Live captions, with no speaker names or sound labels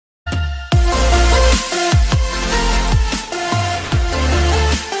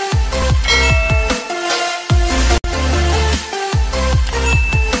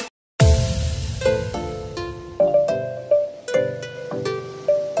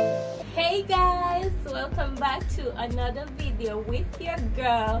welcome back to another video with your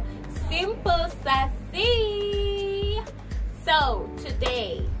girl Simple Sassy. So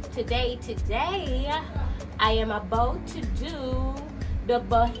today I am about to do the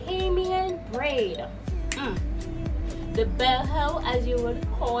Bohemian braid, the boho as you would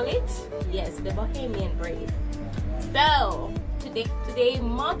call it. Yes, the Bohemian braid. So today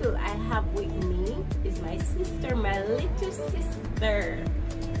model I have with me is my sister, my little sister.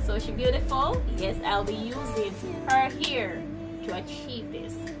 So she beautiful. Yes, I'll be using her hair to achieve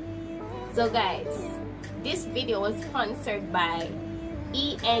this. So guys, this video was sponsored by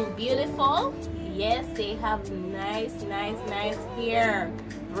Enbeautiful. Yes, they have nice hair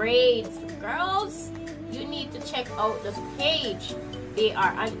braids. Girls, you need to check out the page. They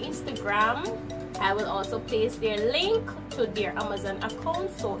are on Instagram. I will also place their link to their Amazon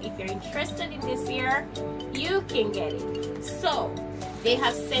account, so if you're interested in this hair, you can get it. So they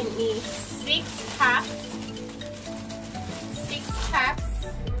have sent me 6 packs.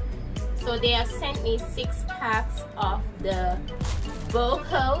 So they have sent me 6 packs of the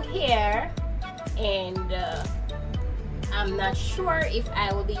boho hair, and I'm not sure if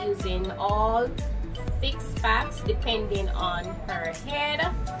I will be using all 6 packs depending on her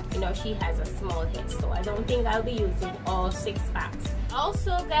head. You know, she has a small head, so I don't think I'll be using all 6 packs.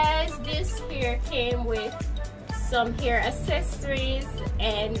 Also guys, this hair came with some hair accessories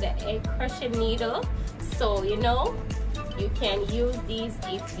and a crochet needle, so you know, you can use these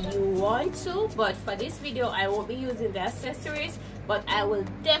if you want to, but for this video I won't be using the accessories, but I will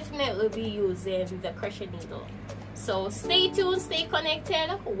definitely be using the crochet needle. So stay tuned, stay connected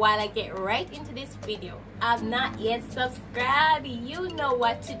while I get right into this video. I'm not yet subscribed, you know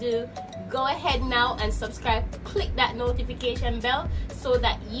what to do. Go ahead now and subscribe, click that notification bell so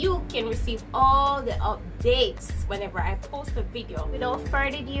that you can receive all the updates whenever I post a video. Without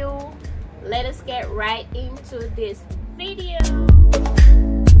further ado, let us get right into this video.